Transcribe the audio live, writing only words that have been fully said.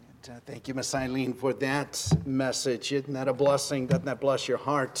Thank you, Miss Eileen, for that message. Isn't that a blessing? Doesn't that bless your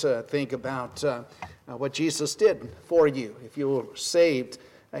heart to think about what Jesus did for you if you were saved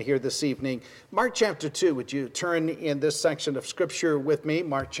here this evening? Mark chapter 2, would you turn in this section of Scripture with me?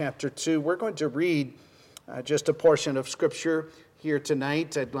 Mark chapter 2. We're going to read just a portion of Scripture here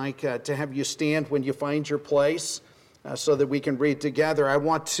tonight. I'd like to have you stand when you find your place so that we can read together. I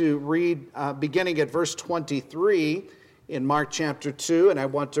want to read beginning at verse 23 in Mark chapter 2, and I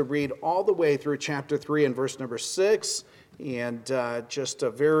want to read all the way through chapter 3 and verse number 6, and just a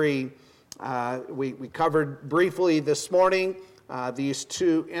very, we covered briefly this morning these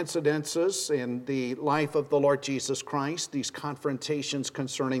two incidences in the life of the Lord Jesus Christ, these confrontations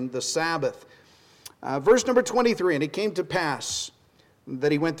concerning the Sabbath. Verse number 23, and it came to pass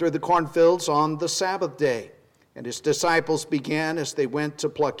that he went through the cornfields on the Sabbath day, and his disciples began as they went to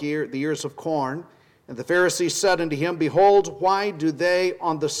pluck the ears of corn. And the Pharisees said unto him, Behold, why do they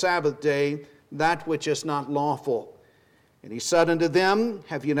on the Sabbath day that which is not lawful? And he said unto them,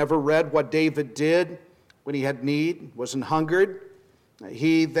 Have you never read what David did when he had need, was an hungered,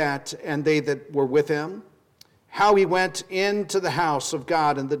 he that and they that were with him? How he went into the house of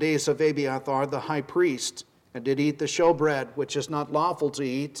God in the days of Abiathar the high priest, and did eat the showbread, which is not lawful to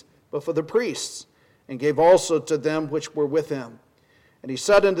eat, but for the priests, and gave also to them which were with him. And he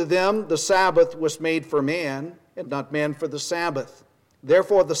said unto them, The Sabbath was made for man, and not man for the Sabbath.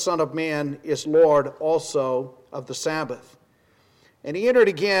 Therefore the Son of Man is Lord also of the Sabbath. And he entered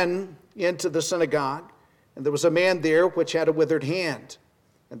again into the synagogue, and there was a man there which had a withered hand.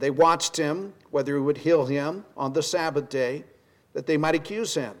 And they watched him, whether he would heal him on the Sabbath day, that they might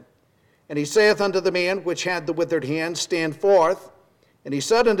accuse him. And he saith unto the man which had the withered hand, Stand forth. And he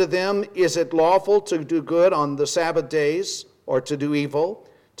said unto them, Is it lawful to do good on the Sabbath days, or to do evil,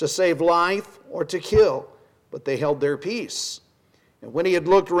 to save life, or to kill? But they held their peace. And when he had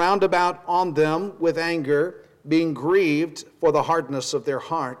looked round about on them with anger, being grieved for the hardness of their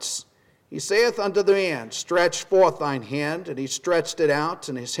hearts, he saith unto the man, Stretch forth thine hand. And he stretched it out,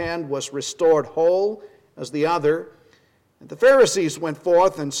 and his hand was restored whole as the other. And the Pharisees went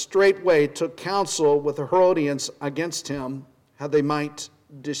forth, and straightway took counsel with the Herodians against him, how they might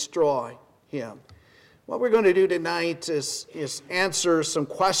destroy him. What we're going to do tonight is answer some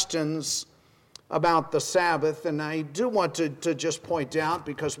questions about the Sabbath, and I do want to just point out,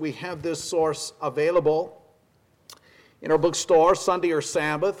 because we have this source available in our bookstore, Sunday or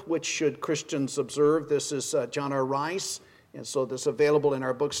Sabbath, which should Christians observe. This is John R. Rice, and so this is available in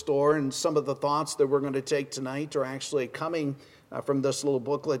our bookstore, and some of the thoughts that we're going to take tonight are actually coming from this little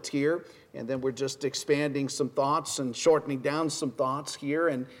booklet here. And then we're just expanding some thoughts and shortening down some thoughts here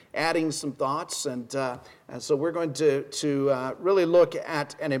and adding some thoughts. And so we're going to really look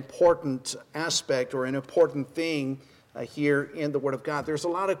at an important aspect or an important thing here in the Word of God. There's a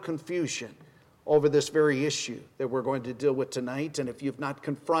lot of confusion over this very issue that we're going to deal with tonight. And if you've not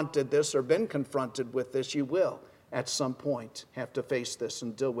confronted this or been confronted with this, you will at some point have to face this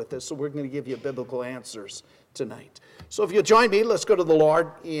and deal with this. So we're going to give you biblical answers tonight. So if you'll join me, let's go to the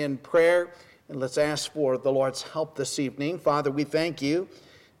Lord in prayer, and let's ask for the Lord's help this evening. Father, we thank you.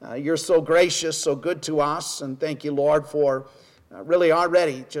 You're so gracious, so good to us, and thank you, Lord, for really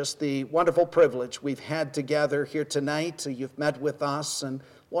already just the wonderful privilege we've had together here tonight. You've met with us, and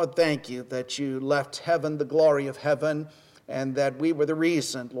Lord, thank you that you left heaven, the glory of heaven, and that we were the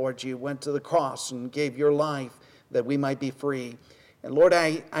reason, Lord, you went to the cross and gave your life that we might be free. And Lord,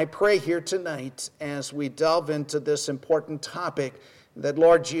 I pray here tonight as we delve into this important topic that,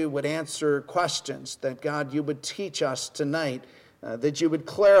 Lord, you would answer questions, that, God, you would teach us tonight, that you would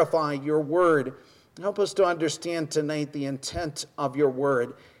clarify your word. Help us to understand tonight the intent of your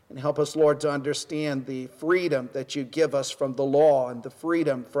word, and help us, Lord, to understand the freedom that you give us from the law and the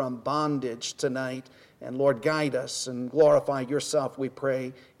freedom from bondage tonight. And Lord, guide us and glorify yourself, we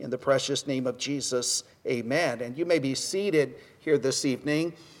pray, in the precious name of Jesus. Amen. And you may be seated here this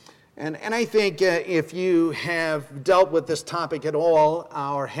evening. And I think if you have dealt with this topic at all,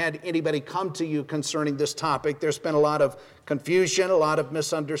 or had anybody come to you concerning this topic, there's been a lot of confusion, a lot of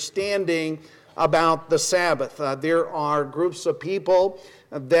misunderstanding about the Sabbath. There are groups of people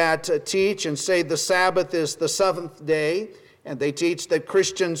that teach and say the Sabbath is the seventh day, and they teach that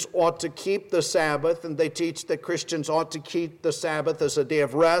Christians ought to keep the Sabbath, and they teach that Christians ought to keep the Sabbath as a day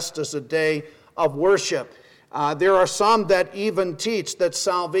of rest, as a day of worship. There are some that even teach that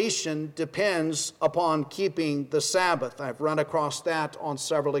salvation depends upon keeping the Sabbath. I've run across that on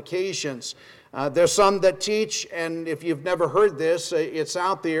several occasions. There's some that teach, and if you've never heard this, it's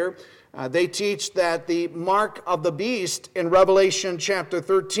out there. They teach that the mark of the beast in Revelation chapter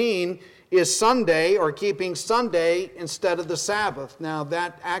 13 is Sunday, or keeping Sunday instead of the Sabbath. Now,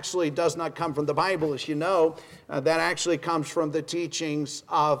 that actually does not come from the Bible, as you know. That actually comes from the teachings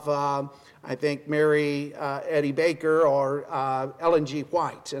of, I think, Mary Eddy Baker or Ellen G.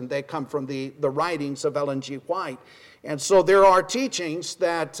 White, and they come from the writings of Ellen G. White. And so there are teachings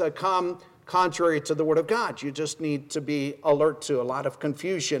that come contrary to the Word of God. You just need to be alert to a lot of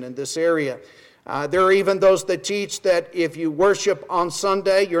confusion in this area. There are even those that teach that if you worship on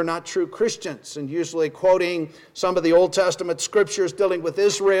Sunday, you're not true Christians, and usually quoting some of the Old Testament scriptures dealing with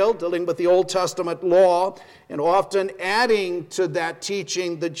Israel, dealing with the Old Testament law, and often adding to that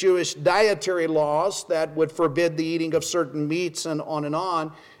teaching the Jewish dietary laws that would forbid the eating of certain meats and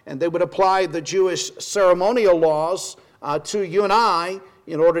on. And they would apply the Jewish ceremonial laws to you and I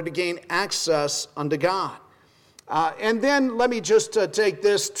in order to gain access unto God. And then let me just take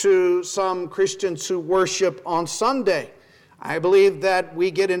this to some Christians who worship on Sunday. I believe that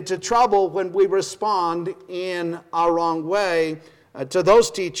we get into trouble when we respond in a wrong way to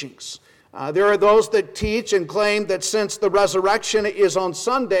those teachings. There are those that teach and claim that since the resurrection is on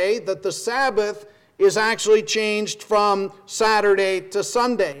Sunday, that the Sabbath is actually changed from Saturday to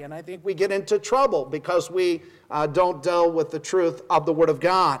Sunday. And I think we get into trouble because we don't deal with the truth of the Word of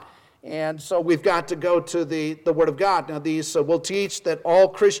God. And so we've got to go to the Word of God. Now, these will teach that all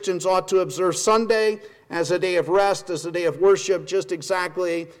Christians ought to observe Sunday as a day of rest, as a day of worship, just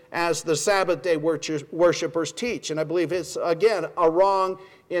exactly as the Sabbath day worshipers teach. And I believe it's, again, a wrong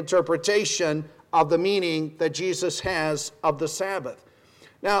interpretation of the meaning that Jesus has of the Sabbath.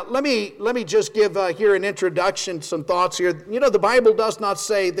 Now, let me just give here an introduction, some thoughts here. You know, the Bible does not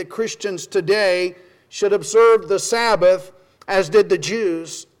say that Christians today should observe the Sabbath as did the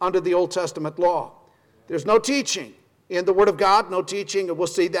Jews under the Old Testament law. There's no teaching in the Word of God, no teaching, and we'll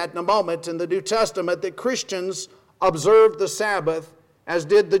see that in a moment, in the New Testament, that Christians observe the Sabbath as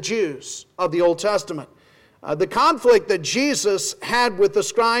did the Jews of the Old Testament. The conflict that Jesus had with the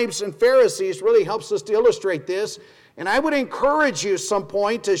scribes and Pharisees really helps us to illustrate this. And I would encourage you some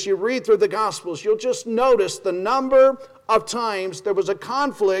point as you read through the Gospels, you'll just notice the number of times there was a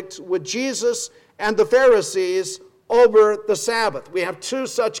conflict with Jesus and the Pharisees over the Sabbath. We have two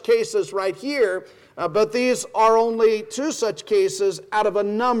such cases right here, but these are only two such cases out of a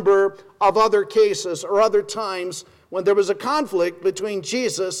number of other cases or other times when there was a conflict between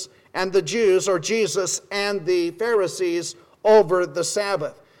Jesus and the Jews, or Jesus and the Pharisees, over the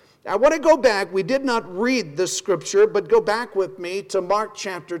Sabbath. I want to go back. We did not read this scripture, but go back with me to Mark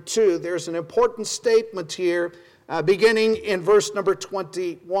chapter 2. There's an important statement here beginning in verse number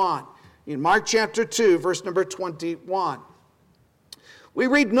 21. In Mark chapter 2, verse number 21. We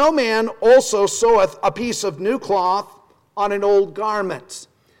read, "No man also seweth a piece of new cloth on an old garment."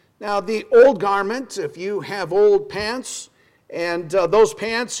 Now, the old garment, if you have old pants, and those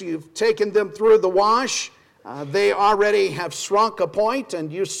pants, you've taken them through the wash, they already have shrunk a point,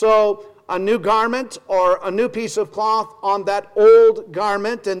 and you sew a new garment or a new piece of cloth on that old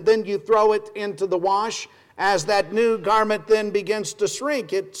garment, and then you throw it into the wash. As that new garment then begins to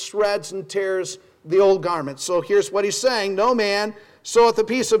shrink, it shreds and tears the old garment. So here's what he's saying: "No man seweth a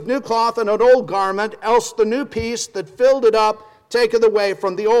piece of new cloth on an old garment, else the new piece that filled it up taketh away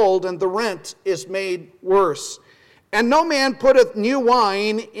from the old, and the rent is made worse. And no man putteth new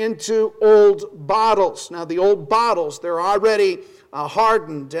wine into old bottles." Now the old bottles, they're already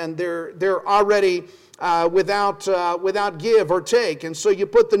hardened, and they're already without give or take. And so you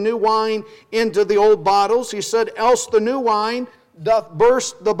put the new wine into the old bottles. He said, "Else the new wine doth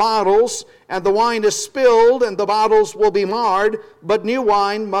burst the bottles, and the wine is spilled, and the bottles will be marred. But new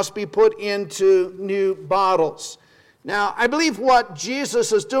wine must be put into new bottles." Now, I believe what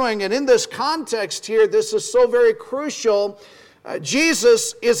Jesus is doing, and in this context here, this is so very crucial,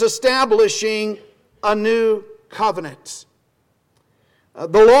 Jesus is establishing a new covenant.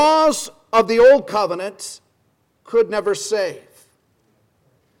 The laws of the old covenant could never save.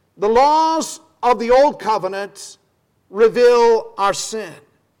 The laws of the old covenant reveal our sin.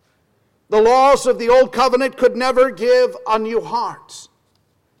 The laws of the old covenant could never give a new heart.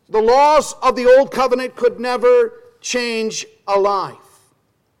 The laws of the old covenant could never change a life.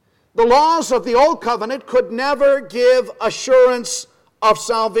 The laws of the old covenant could never give assurance of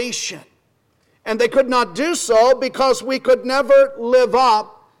salvation. And they could not do so because we could never live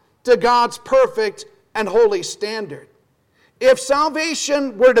up to God's perfect and holy standard. If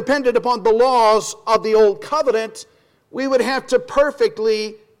salvation were dependent upon the laws of the old covenant, we would have to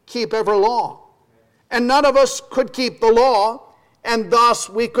perfectly keep every law. And none of us could keep the law, and thus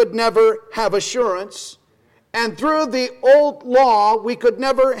we could never have assurance. And through the old law, we could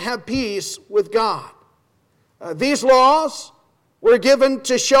never have peace with God. These laws were given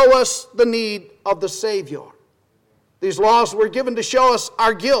to show us the need of the Savior. These laws were given to show us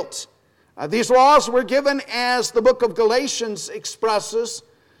our guilt. These laws were given, as the book of Galatians expresses,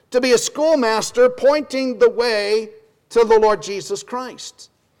 to be a schoolmaster pointing the way to the Lord Jesus Christ.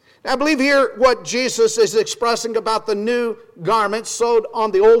 Now, I believe here what Jesus is expressing about the new garment sewed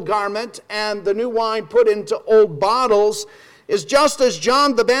on the old garment and the new wine put into old bottles is just as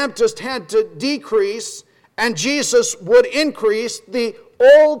John the Baptist had to decrease and Jesus would increase, the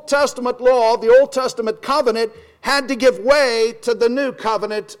Old Testament law, the Old Testament covenant, had to give way to the new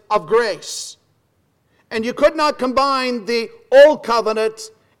covenant of grace. And you could not combine the old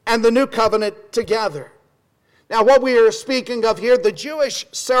covenant and the new covenant together. Now, what we are speaking of here, the Jewish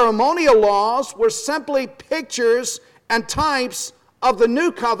ceremonial laws were simply pictures and types of the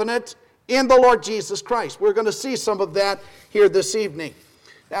new covenant in the Lord Jesus Christ. We're going to see some of that here this evening.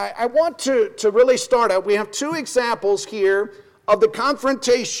 Now, I want to really start out. We have two examples here of the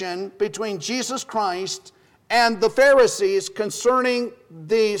confrontation between Jesus Christ and the Pharisees concerning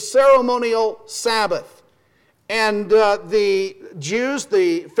the ceremonial Sabbath. And the Jews,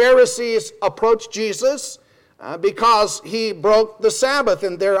 the Pharisees, approached Jesus because he broke the Sabbath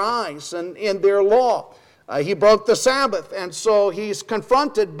in their eyes and in their law. He broke the Sabbath, and so he's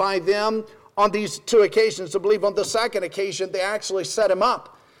confronted by them on these two occasions. I believe on the second occasion they actually set him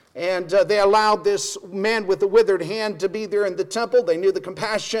up. And they allowed this man with the withered hand to be there in the temple. They knew the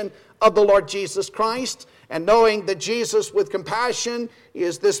compassion of the Lord Jesus Christ. And knowing that Jesus with compassion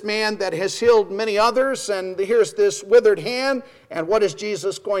is this man that has healed many others. And here's this withered hand. And what is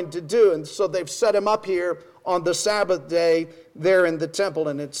Jesus going to do? And so they've set him up here on the Sabbath day there in the temple.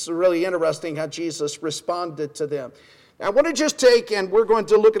 And it's really interesting how Jesus responded to them. I want to just take, and we're going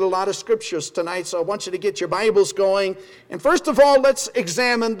to look at a lot of scriptures tonight, so I want you to get your Bibles going. And first of all, let's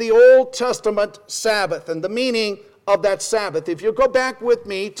examine the Old Testament Sabbath and the meaning of that Sabbath. If you go back with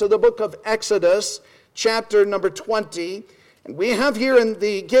me to the book of Exodus, chapter number 20, and we have here in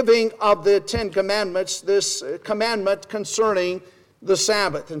the giving of the Ten Commandments, this commandment concerning the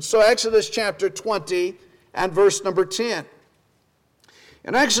Sabbath. And so Exodus chapter 20 and verse number 10.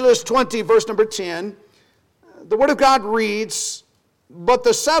 In Exodus 20, verse number 10, the Word of God reads, "But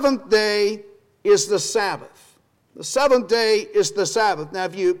the seventh day is the Sabbath." The seventh day is the Sabbath. Now,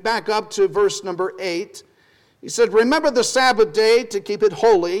 if you back up to verse number 8, he said, "Remember the Sabbath day to keep it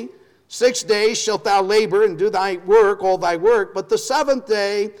holy. 6 days shalt thou labor and do thy work, all thy work. But the seventh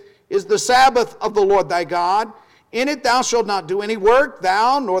day is the Sabbath of the Lord thy God. In it thou shalt not do any work,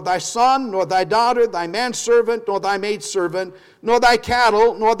 thou, nor thy son, nor thy daughter, thy manservant, nor thy maidservant, nor thy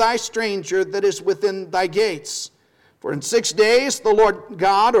cattle, nor thy stranger that is within thy gates. For in 6 days the Lord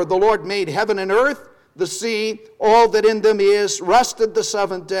God, or the Lord, made heaven and earth, the sea, all that in them is, rested the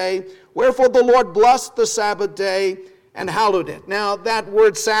seventh day. Wherefore the Lord blessed the Sabbath day and hallowed it." Now, that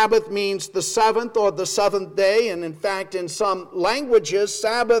word Sabbath means the seventh or the seventh day. And in fact, in some languages,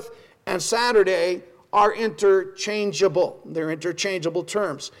 Sabbath and Saturday are interchangeable. They're interchangeable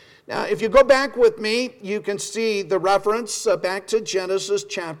terms. Now, if you go back with me, you can see the reference back to Genesis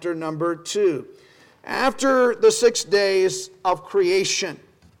chapter number 2. After the 6 days of creation,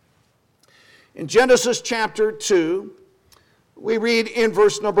 in Genesis chapter 2, we read in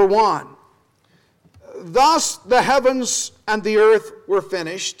verse number 1, "Thus the heavens and the earth were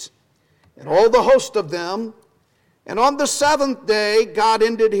finished, and all the host of them. And on the seventh day God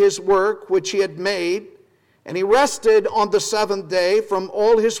ended his work which he had made, and he rested on the seventh day from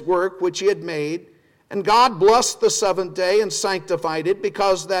all his work which he had made. And God blessed the seventh day and sanctified it,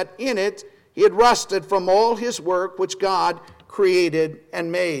 because that in it he had rested from all his work which God created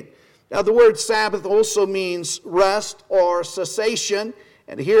and made." Now, the word Sabbath also means rest or cessation.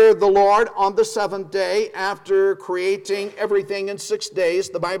 And here the Lord on the seventh day, after creating everything in 6 days,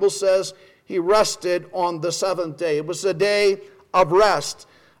 the Bible says he rested on the seventh day. It was a day of rest.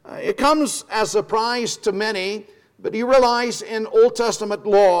 It comes as a surprise to many, but you realize in Old Testament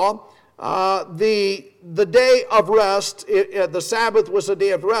law, the day of rest, the Sabbath was a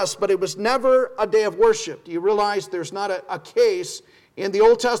day of rest, but it was never a day of worship. Do you realize there's not a case in the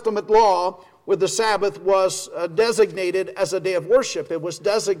Old Testament law where the Sabbath was designated as a day of worship? It was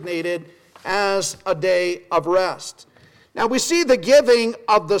designated as a day of rest. Now, we see the giving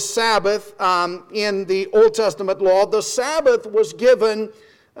of the Sabbath in the Old Testament law. The Sabbath was given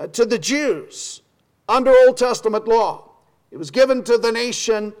to the Jews under Old Testament law. It was given to the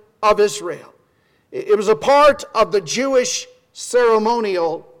nation of Israel. It was a part of the Jewish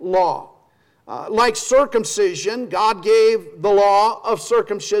ceremonial law. Like circumcision, God gave the law of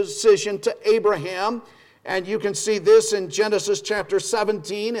circumcision to Abraham, And you can see this in Genesis chapter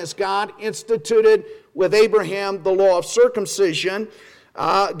 17 as God instituted with Abraham the law of circumcision.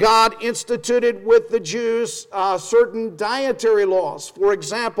 God instituted with the Jews certain dietary laws. For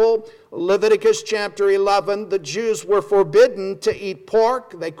example, Leviticus chapter 11, the Jews were forbidden to eat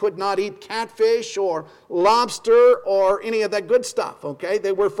pork. They could not eat catfish or lobster or any of that good stuff, okay?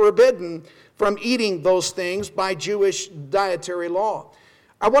 They were forbidden from eating those things by Jewish dietary law.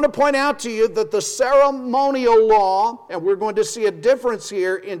 I want to point out to you that the ceremonial law, and we're going to see a difference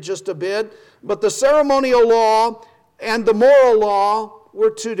here in just a bit, but the ceremonial law and the moral law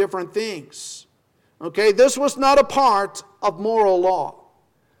were two different things. Okay, this was not a part of moral law.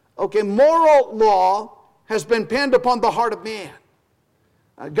 Okay, moral law has been pinned upon the heart of man.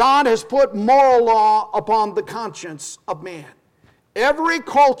 God has put moral law upon the conscience of man. Every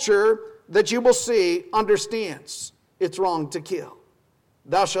culture that you will see understands it's wrong to kill.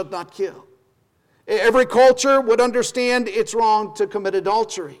 Thou shalt not kill. Every culture would understand it's wrong to commit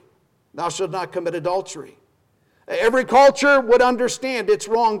adultery. Thou shalt not commit adultery. Every culture would understand it's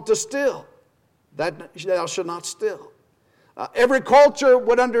wrong to steal. That thou shalt not steal. Every culture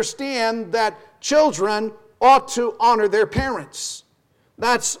would understand that children ought to honor their parents.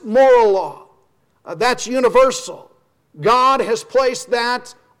 That's moral law. That's universal. God has placed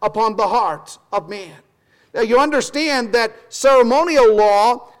that upon the heart of man. Now you understand that ceremonial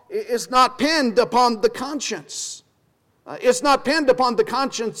law is not pinned upon the conscience. It's not pinned upon the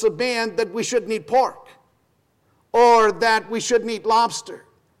conscience of man that we shouldn't eat pork, or that we shouldn't eat lobster,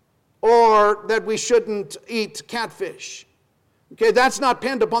 or that we shouldn't eat catfish. Okay, that's not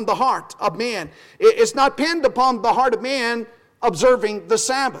pinned upon the heart of man. It's not pinned upon the heart of man observing the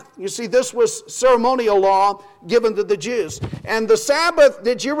Sabbath. You see, this was ceremonial law given to the Jews. And the Sabbath,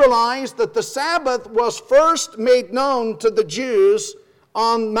 did you realize that the Sabbath was first made known to the Jews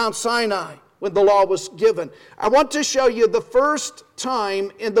on Mount Sinai when the law was given? I want to show you the first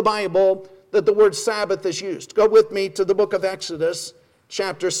time in the Bible that the word Sabbath is used. Go with me to the book of Exodus,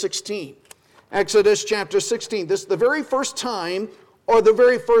 chapter 16. Exodus chapter 16. This is the very first time or the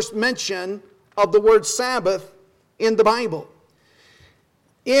very first mention of the word Sabbath in the Bible.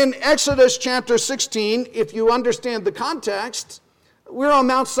 In Exodus chapter 16, if you understand the context, we're on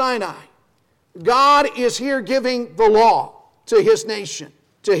Mount Sinai. God is here giving the law to his nation,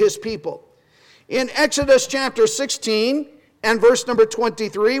 to his people. In Exodus chapter 16 and verse number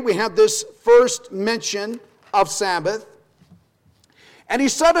 23, we have this first mention of Sabbath. And he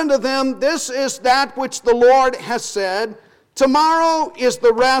said unto them, this is that which the Lord has said, tomorrow is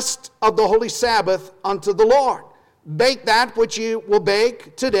the rest of the holy Sabbath unto the Lord. Bake that which you will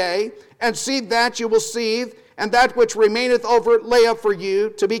bake today, and seethe that you will seethe, and that which remaineth over it lay up for you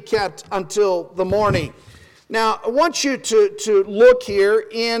to be kept until the morning. Now, I want you to look here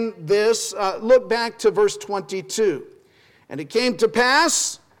in this, look back to verse 22. And it came to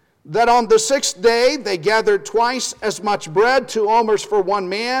pass that on the 6th day they gathered twice as much bread, 2 omers for one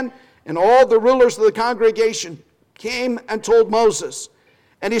man, and all the rulers of the congregation came and told Moses.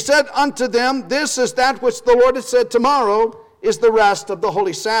 And he said unto them, this is that which the Lord had said, tomorrow is the rest of the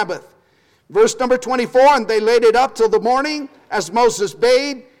holy Sabbath. Verse number 24, and they laid it up till the morning, as Moses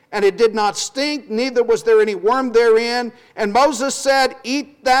bade, and it did not stink, neither was there any worm therein. And Moses said,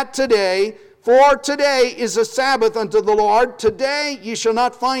 eat that today, for today is a Sabbath unto the Lord. Today ye shall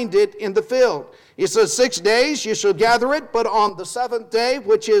not find it in the field. He says, 6 days you shall gather it, but on the 7th day,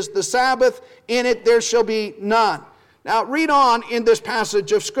 which is the Sabbath, in it there shall be none. Now read on in this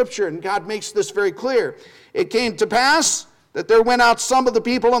passage of Scripture, and God makes this very clear. It came to pass that there went out some of the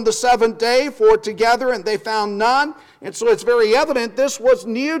people on the 7th day for together, and they found none. And so it's very evident this was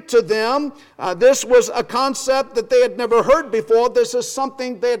new to them. This was a concept that they had never heard before. This is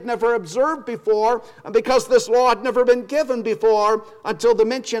something they had never observed before, because this law had never been given before until the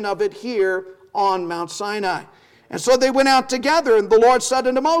mention of it here on Mount Sinai. And so they went out together, and the Lord said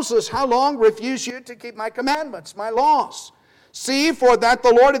unto Moses, how long refuse you to keep my commandments, my laws? See, for that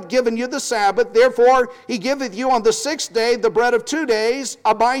the Lord hath given you the Sabbath, therefore he giveth you on the 6th day the bread of 2 days.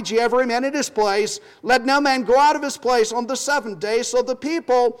 Abide ye every man in his place. Let no man go out of his place on the 7th day. So the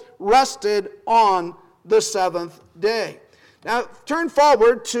people rested on the 7th day. Now turn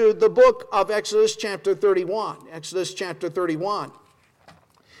forward to the book of Exodus chapter 31. Exodus chapter 31.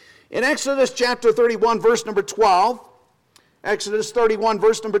 In Exodus chapter 31, verse number 12, Exodus 31,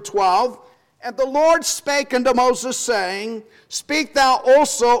 verse number 12, and the Lord spake unto Moses, saying, speak thou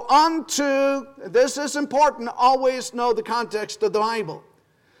also unto, this is important, always know the context of the Bible.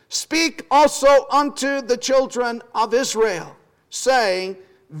 Speak also unto the children of Israel, saying,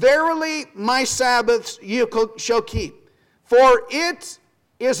 verily my Sabbaths you shall keep, for it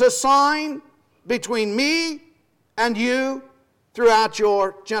is a sign between me and you throughout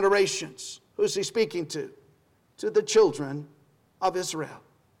your generations. Who's he speaking to? To the children of Israel.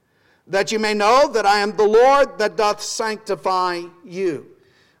 That you may know that I am the Lord that doth sanctify you.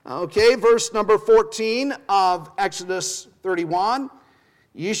 Okay, verse number 14 of Exodus 31.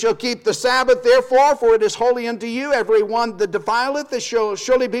 Ye shall keep the Sabbath therefore, for it is holy unto you. Every one that defileth it shall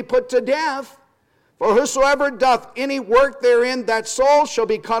surely be put to death. For whosoever doth any work therein, that soul shall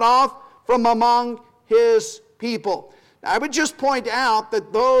be cut off from among his people. Now, I would just point out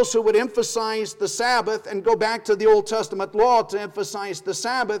that those who would emphasize the Sabbath and go back to the Old Testament law to emphasize the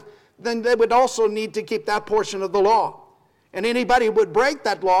Sabbath, then they would also need to keep that portion of the law. And anybody who would break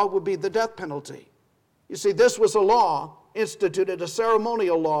that law would be the death penalty. You see, this was a law instituted, a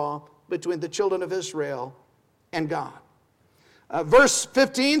ceremonial law between the children of Israel and God. Verse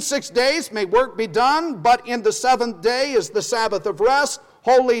 15, 6 days may work be done, but in the seventh day is the Sabbath of rest,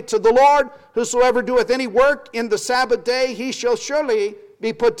 holy to the Lord. Whosoever doeth any work in the Sabbath day, he shall surely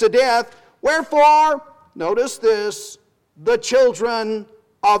be put to death. Wherefore, notice this, the children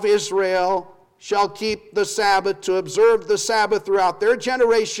of Israel shall keep the Sabbath to observe the Sabbath throughout their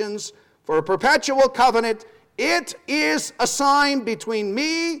generations for a perpetual covenant. It is a sign between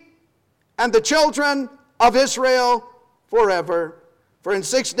me and the children of Israel forever. For in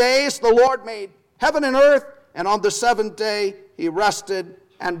 6 days the Lord made heaven and earth, and on the seventh day he rested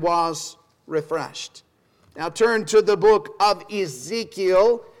and was refreshed. Now turn to the book of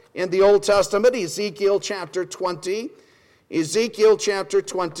Ezekiel in the Old Testament, Ezekiel chapter 20. Ezekiel chapter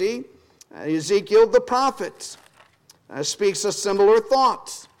 20. Ezekiel the prophet speaks a similar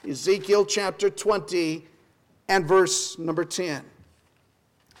thought. Ezekiel chapter 20 and verse number 10.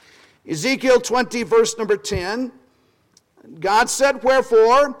 Ezekiel 20 verse number 10. God said,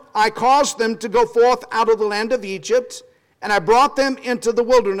 wherefore I caused them to go forth out of the land of Egypt, and I brought them into the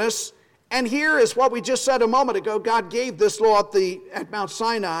wilderness. And here is what we just said a moment ago. God gave this law at Mount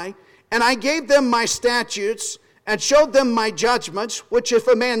Sinai. And I gave them my statutes and showed them my judgments, which if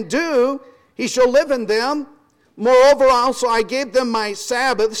a man do, he shall live in them. Moreover, also I gave them my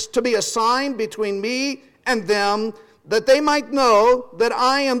Sabbaths to be a sign between me and them, that they might know that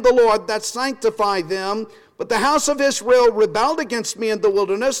I am the Lord that sanctify them. But the house of Israel rebelled against me in the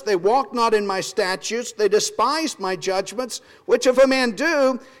wilderness. They walked not in my statutes. They despised my judgments, which if a man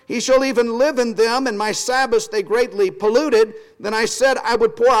do, he shall even live in them. And my Sabbaths they greatly polluted. Then I said I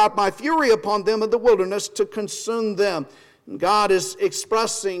would pour out my fury upon them in the wilderness to consume them. And God is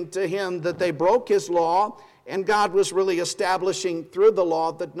expressing to him that they broke his law. And God was really establishing through the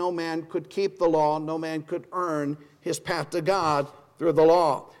law that no man could keep the law. No man could earn his path to God through the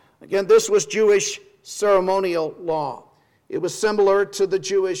law. Again, this was Jewish ceremonial law. It was similar to the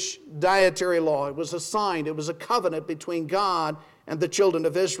Jewish dietary law. It was a sign, it was a covenant between God and the children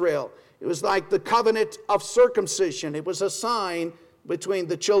of Israel. It was like the covenant of circumcision. It was a sign between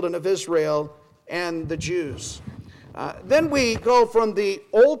the children of Israel and the Jews. Then we go from the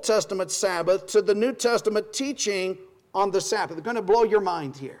Old Testament Sabbath to the New Testament teaching on the Sabbath. It's going to blow your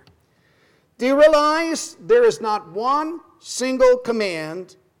mind here. Do you realize there is not one single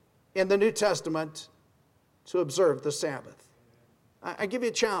command in the New Testament to observe the Sabbath? I give you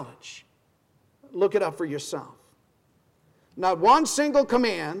a challenge. Look it up for yourself. Not one single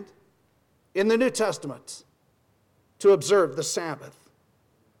command in the New Testament to observe the Sabbath.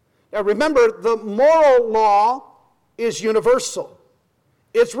 Now remember, the moral law is universal.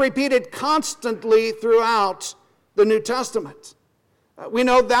 It's repeated constantly throughout the New Testament. We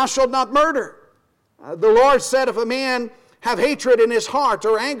know thou shalt not murder. The Lord said if a man have hatred in his heart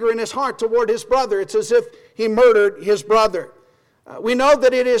or anger in his heart toward his brother, it's as if he murdered his brother. We know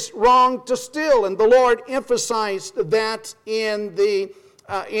that it is wrong to steal, and the Lord emphasized that in the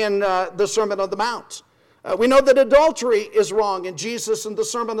Sermon on the Mount. We know that adultery is wrong, and Jesus in the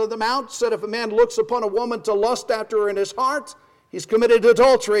Sermon on the Mount said if a man looks upon a woman to lust after her in his heart, he's committed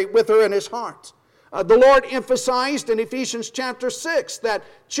adultery with her in his heart. The Lord emphasized in Ephesians chapter 6 that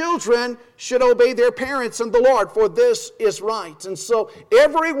children should obey their parents in the Lord, for this is right. And so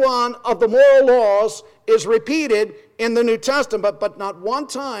every one of the moral laws is repeated in the New Testament, but not one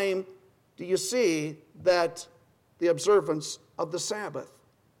time do you see that the observance of the Sabbath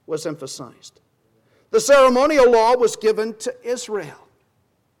was emphasized. The ceremonial law was given to Israel.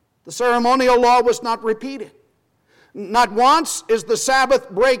 The ceremonial law was not repeated. Not once is the Sabbath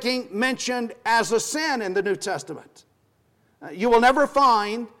breaking mentioned as a sin in the New Testament. You will never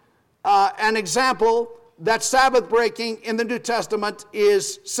find an example that Sabbath breaking in the New Testament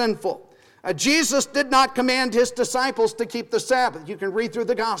is sinful. Jesus did not command his disciples to keep the Sabbath. You can read through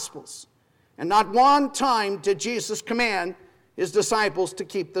the Gospels. And not one time did Jesus command his disciples to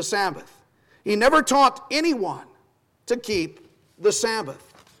keep the Sabbath. He never taught anyone to keep the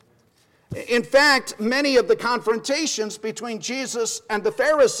Sabbath. In fact, many of the confrontations between Jesus and the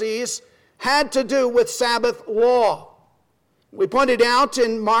Pharisees had to do with Sabbath law. We pointed out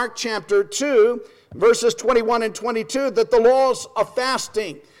in Mark chapter 2, verses 21 and 22, that the laws of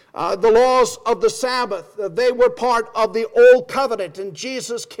fasting, the laws of the Sabbath, they were part of the old covenant, and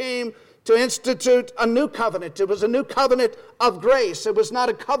Jesus came to institute a new covenant. It was a new covenant of grace. It was not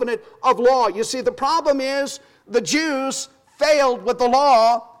a covenant of law. You see, the problem is the Jews failed with the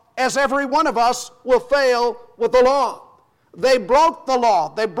law, as every one of us will fail with the law. They broke the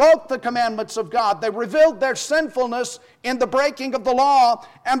law. They broke the commandments of God. They revealed their sinfulness in the breaking of the law.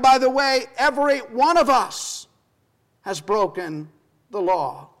 And by the way, every one of us has broken the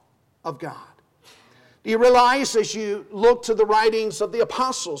law of God. Do you realize, as you look to the writings of the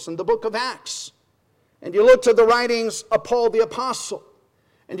apostles in the book of Acts, and you look to the writings of Paul the apostle,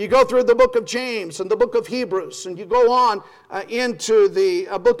 and you go through the book of James and the book of Hebrews, and you go on into the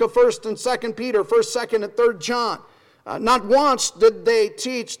book of 1st and 2nd Peter, 1st, 2nd, and 3rd John, not once did they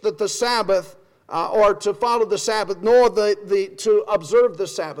teach that the Sabbath, or to follow the Sabbath, nor to observe the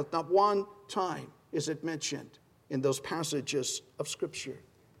Sabbath. Not one time is it mentioned in those passages of Scripture.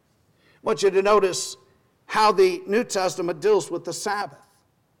 I want you to notice how the New Testament deals with the Sabbath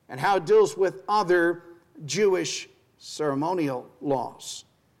and how it deals with other Jewish ceremonial laws.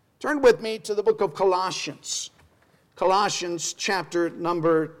 Turn with me to the book of Colossians. Colossians chapter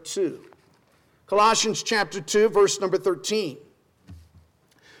number 2. Colossians chapter 2, verse number 13.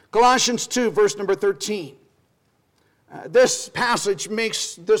 Colossians 2, verse number 13. This passage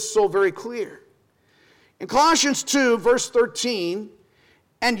makes this so very clear. In Colossians 2, verse 13,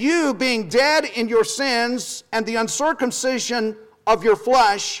 and you being dead in your sins and the uncircumcision of your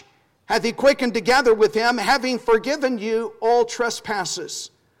flesh, hath he quickened together with him, having forgiven you all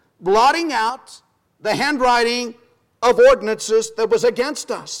trespasses, blotting out the handwriting of ordinances that was against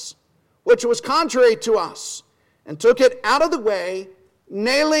us, which was contrary to us, and took it out of the way,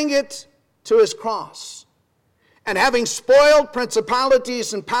 nailing it to his cross. And having spoiled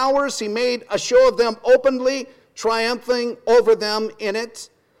principalities and powers, he made a show of them openly, triumphing over them in it.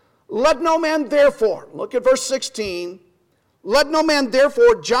 Let no man therefore, look at verse 16, let no man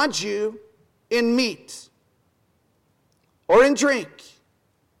therefore judge you in meat, or in drink,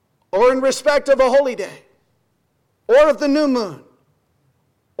 or in respect of a holy day, or of the new moon,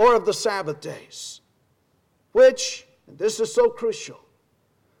 or of the Sabbath days, which, and this is so crucial,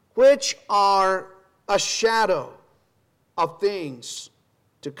 which are a shadow of things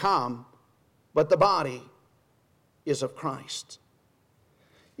to come, but the body is of Christ.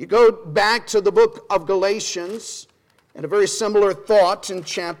 You go back to the book of Galatians, and a very similar thought in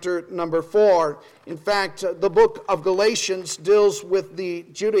chapter number 4. In fact, the book of Galatians deals with the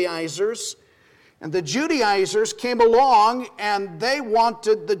Judaizers. And the Judaizers came along and they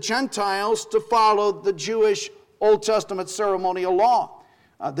wanted the Gentiles to follow the Jewish Old Testament ceremonial law.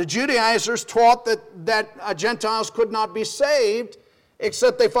 The Judaizers taught that Gentiles could not be saved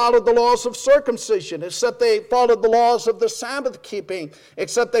except they followed the laws of circumcision, except they followed the laws of the Sabbath keeping,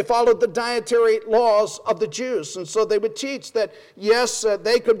 except they followed the dietary laws of the Jews. And so they would teach that, yes,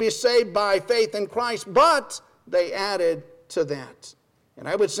 they could be saved by faith in Christ, but they added to that. And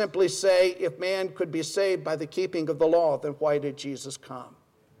I would simply say, if man could be saved by the keeping of the law, then why did Jesus come?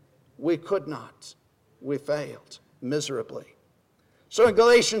 We could not. We failed miserably. So in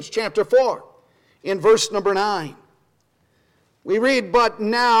Galatians chapter 4, in verse number 9, we read, but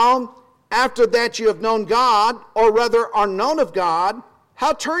now, after that you have known God, or rather are known of God,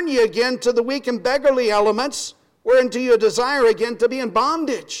 how turn ye again to the weak and beggarly elements, wherein do you desire again to be in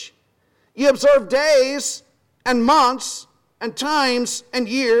bondage? Ye observe days and months and times and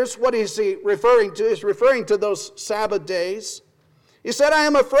years. What is he referring to? He's referring to those Sabbath days. He said, I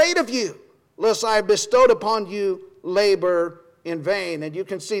am afraid of you, lest I have bestowed upon you labor in vain. And you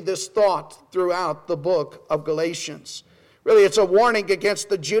can see this thought throughout the book of Galatians. Really, it's a warning against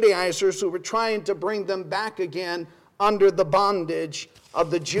the Judaizers who were trying to bring them back again under the bondage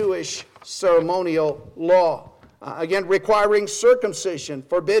of the Jewish ceremonial law. Again, requiring circumcision,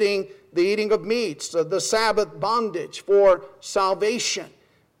 forbidding the eating of meats, the Sabbath bondage for salvation.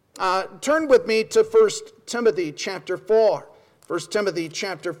 Turn with me to 1 Timothy chapter 4. 1 Timothy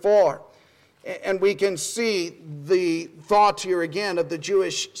chapter 4. And we can see the thought here again of the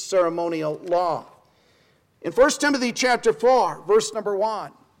Jewish ceremonial law. In 1 Timothy chapter 4, verse number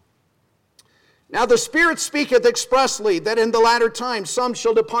 1. Now the Spirit speaketh expressly that in the latter times some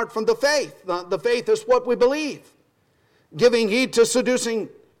shall depart from the faith. The faith is what we believe. Giving heed to seducing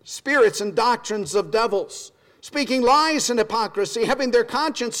spirits and doctrines of devils, speaking lies and hypocrisy, having their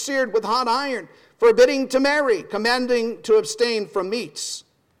conscience seared with hot iron, forbidding to marry, commanding to abstain from meats,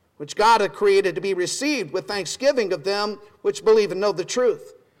 which God hath created to be received with thanksgiving of them which believe and know the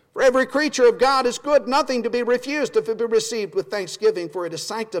truth. For every creature of God is good, nothing to be refused if it be received with thanksgiving, for it is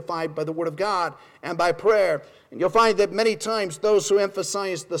sanctified by the word of God and by prayer. And you'll find that many times those who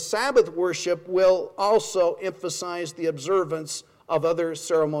emphasize the Sabbath worship will also emphasize the observance of other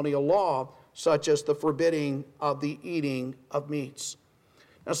ceremonial law, such as the forbidding of the eating of meats.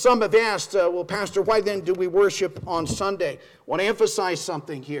 Now some have asked, well, Pastor, why then do we worship on Sunday? I want to emphasize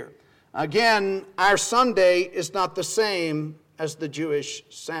something here. Again, our Sunday is not the same as the Jewish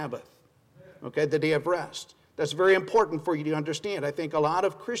Sabbath, okay, the day of rest. That's very important for you to understand. I think a lot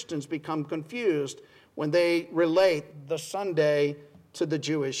of Christians become confused when they relate the Sunday to the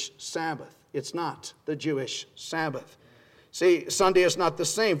Jewish Sabbath. It's not the Jewish Sabbath. See, Sunday is not the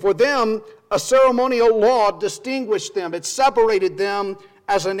same. For them, a ceremonial law distinguished them. It separated them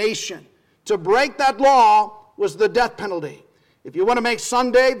as a nation. To break that law was the death penalty. If you want to make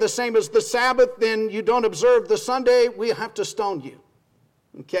Sunday the same as the Sabbath, then you don't observe the Sunday, we have to stone you.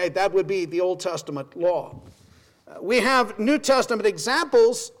 Okay, that would be the Old Testament law. We have New Testament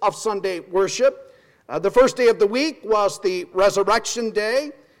examples of Sunday worship. The first day of the week was the Resurrection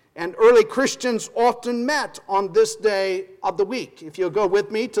Day, and early Christians often met on this day of the week. If you'll go with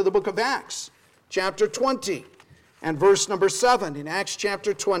me to the book of Acts, chapter 20, and verse number 7. In Acts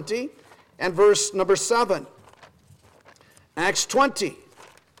chapter 20 and verse number 7. Acts 20,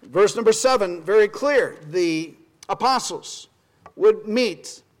 verse number 7, very clear. The apostles would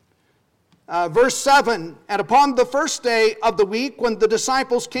meet. Verse 7, and upon the first day of the week, when the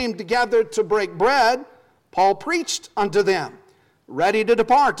disciples came together to break bread, Paul preached unto them, ready to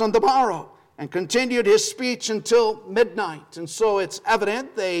depart on the morrow, and continued his speech until midnight. And so it's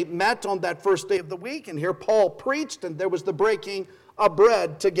evident they met on that first day of the week, and here Paul preached, and there was the breaking of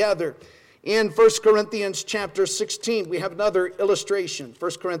bread together. In 1 Corinthians chapter 16, we have another illustration.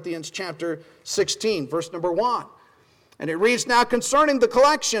 1 Corinthians chapter 16, verse number 1. And it reads, now concerning the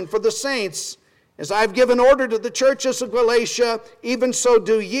collection for the saints, as I have given order to the churches of Galatia, even so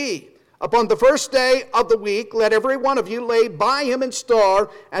do ye. Upon the first day of the week, let every one of you lay by him in store,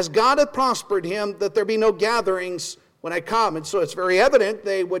 as God hath prospered him, that there be no gatherings when I come. And so it's very evident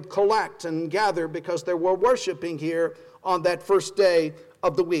they would collect and gather because they were worshiping here on that first day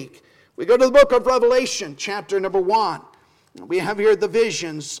of the week. We go to the book of Revelation, chapter number 1. We have here the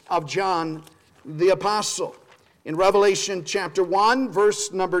visions of John the Apostle. In Revelation chapter 1,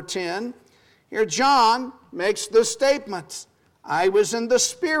 verse number 10, here John makes this statement, I was in the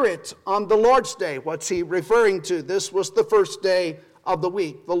Spirit on the Lord's day. What's he referring to? This was the first day of the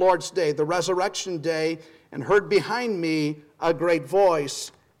week, the Lord's day, the resurrection day, and heard behind me a great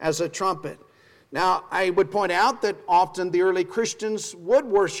voice as a trumpet. Now, I would point out that often the early Christians would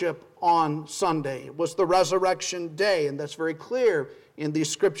worship on Sunday. It was the resurrection day, and that's very clear in the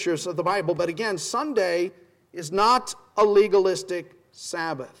scriptures of the Bible. But again, Sunday is not a legalistic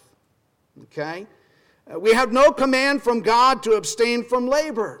Sabbath. Okay? We have no command from God to abstain from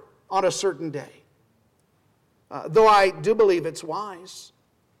labor on a certain day. Though I do believe it's wise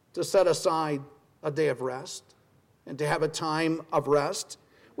to set aside a day of rest and to have a time of rest.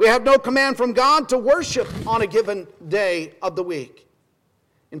 We have no command from God to worship on a given day of the week.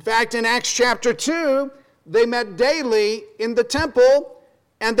 In fact, in Acts chapter 2, they met daily in the temple,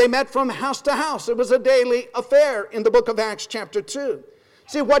 and they met from house to house. It was a daily affair in the book of Acts chapter 2.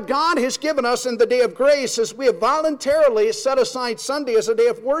 See, what God has given us in the day of grace is we have voluntarily set aside Sunday as a day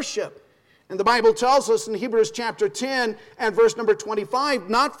of worship. And the Bible tells us in Hebrews chapter 10 and verse number 25,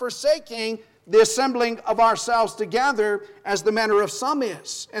 not forsaking the assembling of ourselves together as the manner of some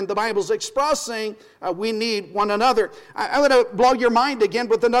is. And the Bible's expressing we need one another. I'm going to blow your mind again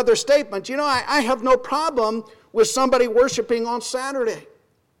with another statement. You know, I have no problem with somebody worshiping on Saturday.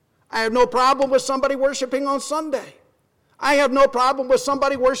 I have no problem with somebody worshiping on Sunday. I have no problem with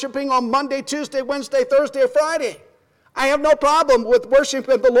somebody worshiping on Monday, Tuesday, Wednesday, Thursday, or Friday. I have no problem with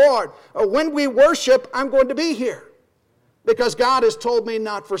worshiping the Lord. When we worship, I'm going to be here. Because God has told me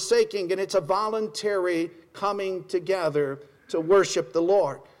not forsaking, and it's a voluntary coming together to worship the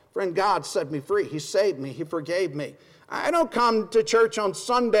Lord. Friend, God set me free. He saved me. He forgave me. I don't come to church on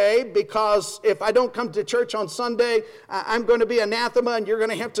Sunday because if I don't come to church on Sunday, I'm going to be anathema and you're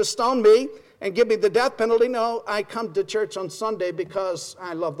going to have to stone me and give me the death penalty. No, I come to church on Sunday because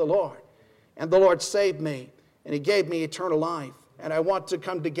I love the Lord. And the Lord saved me, and He gave me eternal life. And I want to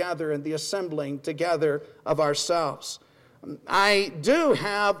come together in the assembling together of ourselves. I do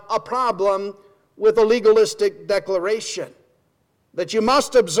have a problem with a legalistic declaration that you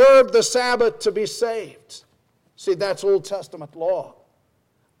must observe the Sabbath to be saved. See, that's Old Testament law.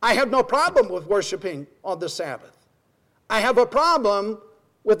 I have no problem with worshiping on the Sabbath. I have a problem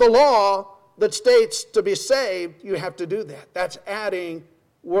with the law that states to be saved, you have to do that. That's adding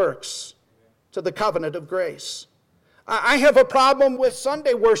works to the covenant of grace. I have a problem with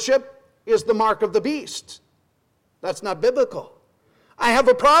Sunday worship is the mark of the beast. That's not biblical. I have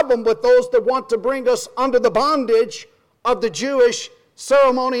a problem with those that want to bring us under the bondage of the Jewish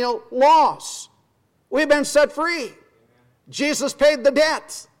ceremonial laws. We've been set free. Jesus paid the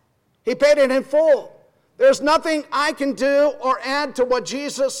debt. He paid it in full. There's nothing I can do or add to what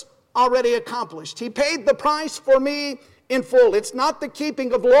Jesus already accomplished. He paid the price for me in full. It's not the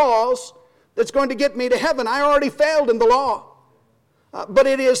keeping of laws that's going to get me to heaven. I already failed in the law. But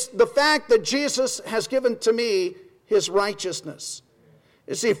it is the fact that Jesus has given to me his righteousness.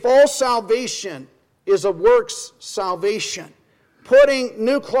 You see, false salvation is a works salvation. Putting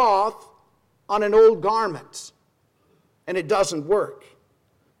new cloth on an old garment, and it doesn't work.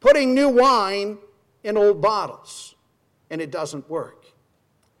 Putting new wine in old bottles, and it doesn't work.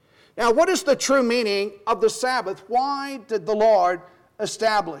 Now, what is the true meaning of the Sabbath? Why did the Lord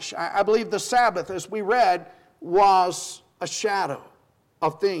establish? I believe the Sabbath, as we read, was a shadow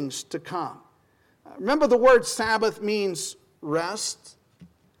of things to come. Remember, the word Sabbath means rest.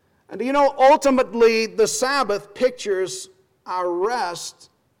 And you know, ultimately, the Sabbath pictures our rest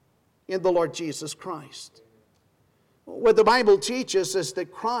in the Lord Jesus Christ. What the Bible teaches is that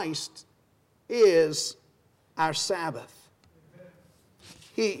Christ is our Sabbath.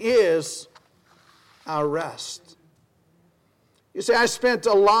 He is our rest. You see, I spent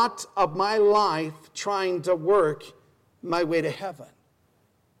a lot of my life trying to work my way to heaven.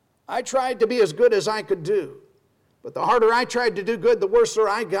 I tried to be as good as I could do. But the harder I tried to do good, the worse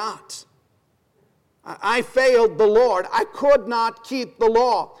I got. I failed the Lord. I could not keep the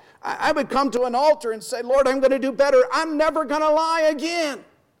law. I would come to an altar and say, Lord, I'm going to do better. I'm never going to lie again.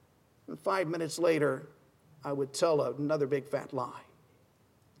 And 5 minutes later, I would tell another big fat lie.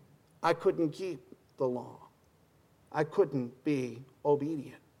 I couldn't keep the law. I couldn't be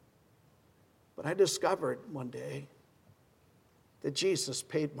obedient. But I discovered one day that Jesus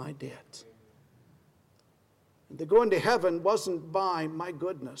paid my debt. And the going to heaven wasn't by my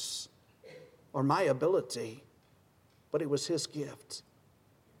goodness or my ability, but it was his gift.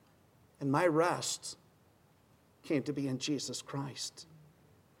 And my rest came to be in Jesus Christ.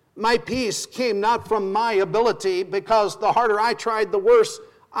 My peace came not from my ability, because the harder I tried, the worse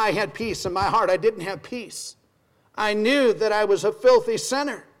I had peace in my heart. I didn't have peace. I knew that I was a filthy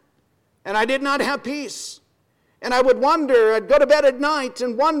sinner, and I did not have peace. And I would wonder, I'd go to bed at night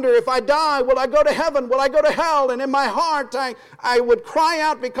and wonder, if I die, will I go to heaven? Will I go to hell? And in my heart, I would cry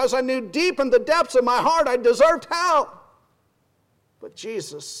out, because I knew deep in the depths of my heart I deserved hell. But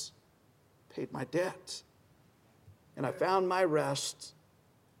Jesus paid my debt. And I found my rest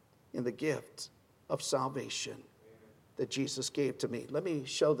in the gift of salvation that Jesus gave to me. Let me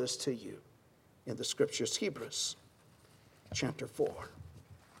show this to you in the Scriptures. Hebrews chapter 4.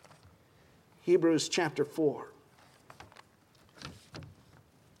 Hebrews chapter 4.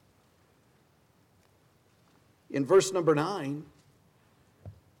 In verse number 9,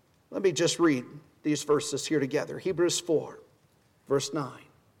 let me just read these verses here together. Hebrews 4, verse 9.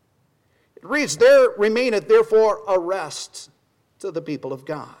 It reads, There remaineth therefore a rest to the people of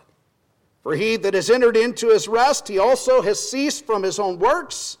God. For he that has entered into his rest, he also has ceased from his own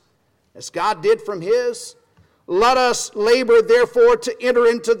works, as God did from his. Let us labor therefore to enter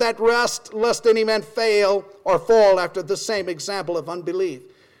into that rest, lest any man fail or fall after the same example of unbelief.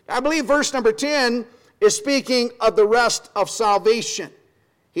 I believe verse number 10 is speaking of the rest of salvation.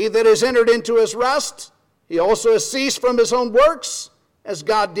 He that has entered into his rest, he also has ceased from his own works, as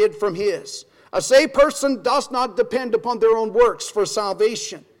God did from his. A saved person does not depend upon their own works for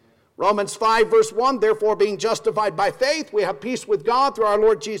salvation. Romans 5 verse 1, therefore being justified by faith, we have peace with God through our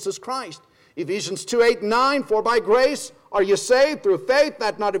Lord Jesus Christ. Ephesians 2, 8, 9, for by grace are you saved through faith,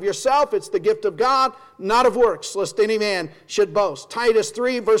 that not of yourself, it's the gift of God, not of works, lest any man should boast. Titus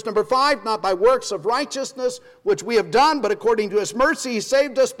 3, verse number 5, not by works of righteousness, which we have done, but according to his mercy, he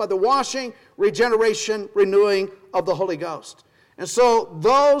saved us by the washing, regeneration, renewing of the Holy Ghost. And so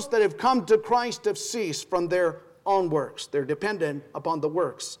those that have come to Christ have ceased from their own works. They're dependent upon the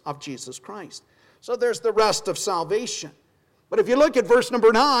works of Jesus Christ. So there's the rest of salvation. But if you look at verse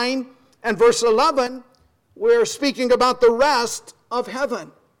number 9 and verse 11, we're speaking about the rest of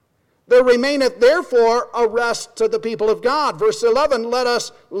heaven. There remaineth therefore a rest to the people of God. Verse 11, let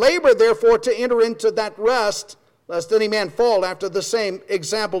us labor therefore to enter into that rest, lest any man fall after the same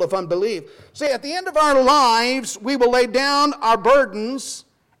example of unbelief. See, at the end of our lives, we will lay down our burdens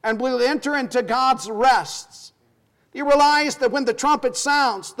and we'll enter into God's rests. Do you realize that when the trumpet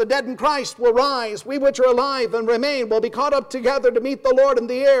sounds, the dead in Christ will rise? We which are alive and remain will be caught up together to meet the Lord in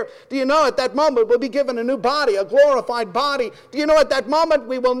the air. Do you know at that moment we'll be given a new body, a glorified body? Do you know at that moment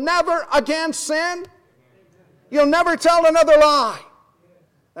we will never again sin? You'll never tell another lie.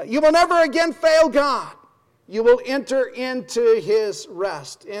 You will never again fail God. You will enter into His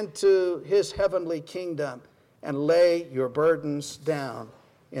rest, into His heavenly kingdom, and lay your burdens down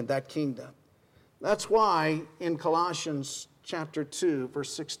in that kingdom. That's why in Colossians chapter 2,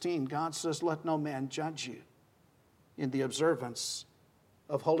 verse 16, God says, "Let no man judge you in the observance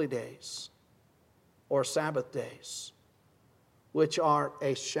of holy days or Sabbath days, which are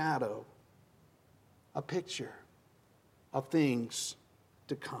a shadow, a picture of things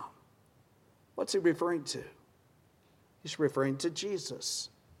to come." What's He referring to? He's referring to Jesus,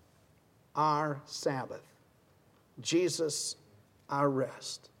 our Sabbath. Jesus, our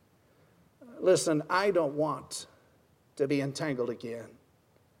rest. Listen, I don't want to be entangled again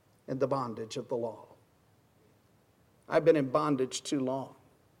in the bondage of the law. I've been in bondage too long.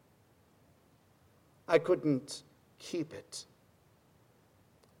 I couldn't keep it.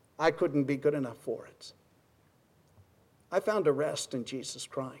 I couldn't be good enough for it. I found a rest in Jesus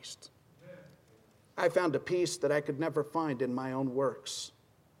Christ. I found a peace that I could never find in my own works.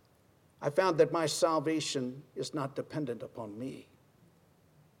 I found that my salvation is not dependent upon me.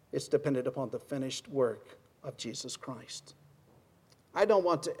 It's dependent upon the finished work of Jesus Christ. I don't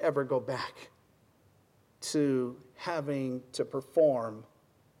want to ever go back to having to perform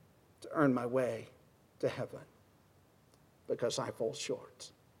to earn my way to heaven, because I fall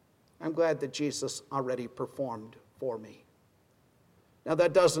short. I'm glad that Jesus already performed for me. Now,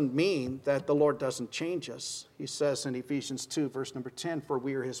 that doesn't mean that the Lord doesn't change us. He says in Ephesians 2, verse number 10, "For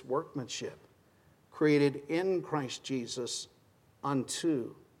we are His workmanship, created in Christ Jesus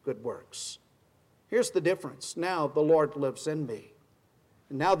unto good works." Here's the difference. Now the Lord lives in me.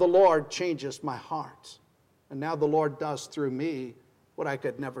 And now the Lord changes my heart. And now the Lord does through me what I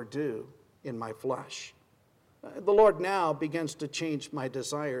could never do in my flesh. The Lord now begins to change my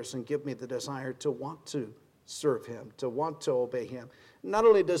desires and give me the desire to want to serve Him, to want to obey Him. Not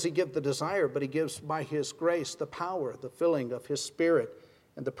only does He give the desire, but He gives by His grace the power, the filling of His Spirit,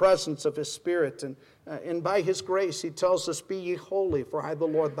 and the presence of His Spirit. And by His grace, He tells us, "Be ye holy, for I, the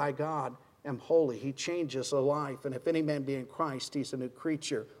Lord thy God, am holy." He changes a life. "And if any man be in Christ, he's a new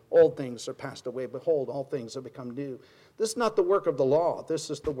creature. Old things are passed away. Behold, all things have become new." This is not the work of the law. This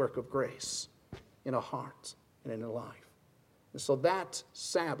is the work of grace in a heart and in a life. And so that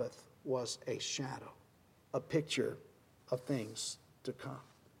Sabbath was a shadow, a picture of things to come.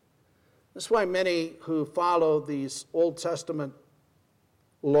 That's why many who follow these Old Testament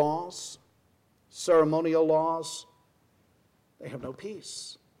laws, ceremonial laws, they have no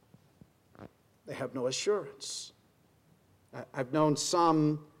peace. They have no assurance. I've known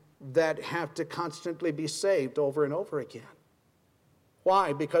some that have to constantly be saved over and over again.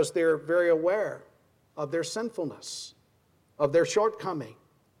 Why? Because they're very aware of their sinfulness, of their shortcoming,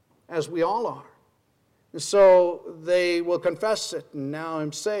 as we all are. And so they will confess it, and now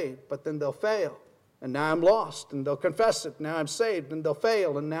I'm saved, but then they'll fail. And now I'm lost, and they'll confess it. Now I'm saved, and they'll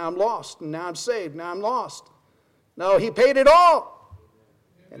fail, and now I'm lost, and now I'm saved, now I'm lost. No, He paid it all,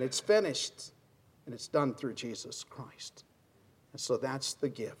 and it's finished, and it's done through Jesus Christ. And so that's the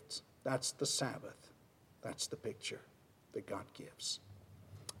gift. That's the Sabbath. That's the picture that God gives.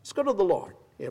 Let's go to the Lord.